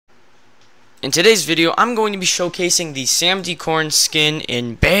In today's video, I'm going to be showcasing the Samdycorn skin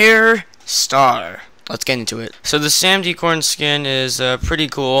in Bear Star. Let's get into it. So the Samdycorn skin is pretty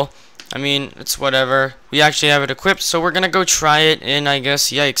cool. I mean, it's whatever. We actually have it equipped, so we're gonna go try it, and I guess,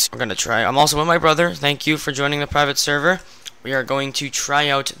 yikes, we're gonna try. I'm also with my brother. Thank you for joining the private server. We are going to try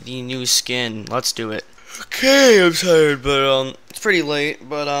out the new skin. Let's do it. Okay, I'm tired, but it's pretty late,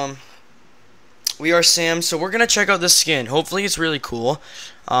 but we are Sam, so we're gonna check out this skin. Hopefully it's really cool.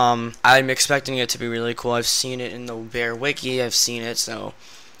 I'm expecting it to be really cool. I've seen it in the bear wiki. I've seen it, so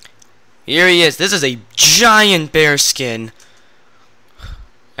here he is. This is a giant bear skin,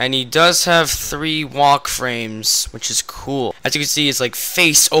 and he does have 3 walk frames, which is cool. As you can see, his like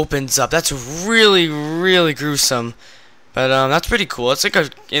face opens up. That's really gruesome, but that's pretty cool. It's like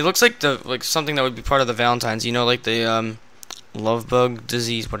it looks like something that would be part of the Valentine's, you know, like the love bug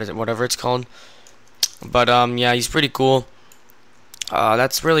disease, what is it, whatever it's called. But yeah, he's pretty cool.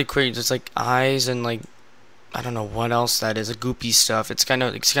 That's really cool. Just like eyes and like I don't know what else that is. A goopy stuff. It's kind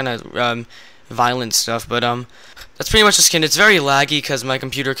of violent stuff. But that's pretty much the skin. It's very laggy because my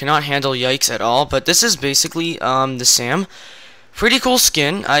computer cannot handle yikes at all. But this is basically the Sam. Pretty cool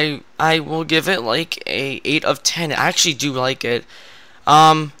skin. I will give it like a 8 of 10. I actually do like it.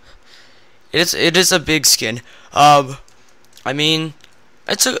 It is a big skin. I mean,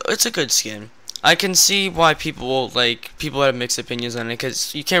 it's a good skin. I can see why people have mixed opinions on it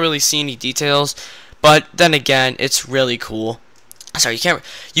because you can't really see any details, but then again, it's really cool. Sorry,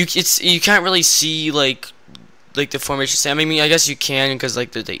 you can't really see like the formation. I mean, I guess you can because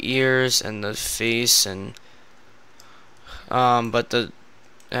like the ears and the face and and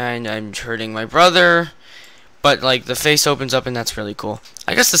I'm hurting my brother, but like the face opens up and that's really cool.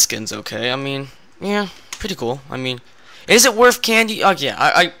 I guess the skin's okay. I mean, yeah, pretty cool. I mean. Is it worth candy? Oh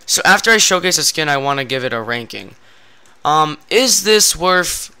yeah, so after I showcase a skin, I want to give it a ranking. Is this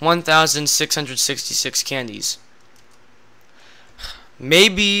worth 1,666 candies?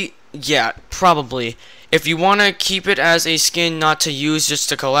 Maybe, yeah, probably. If you want to keep it as a skin not to use, just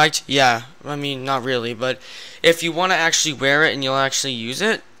to collect, yeah. I mean, not really, but if you want to actually wear it and you'll actually use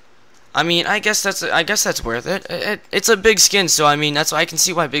it, I mean, I guess that's worth it. It's a big skin, so I mean, I can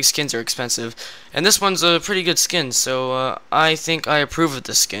see why big skins are expensive. And this one's a pretty good skin, so I think I approve of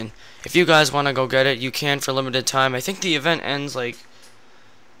this skin. If you guys want to go get it, you can for limited time. I think the event ends like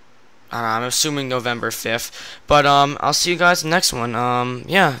I don't know, I'm assuming November 5th. But I'll see you guys in the next one.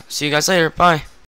 Yeah, see you guys later. Bye.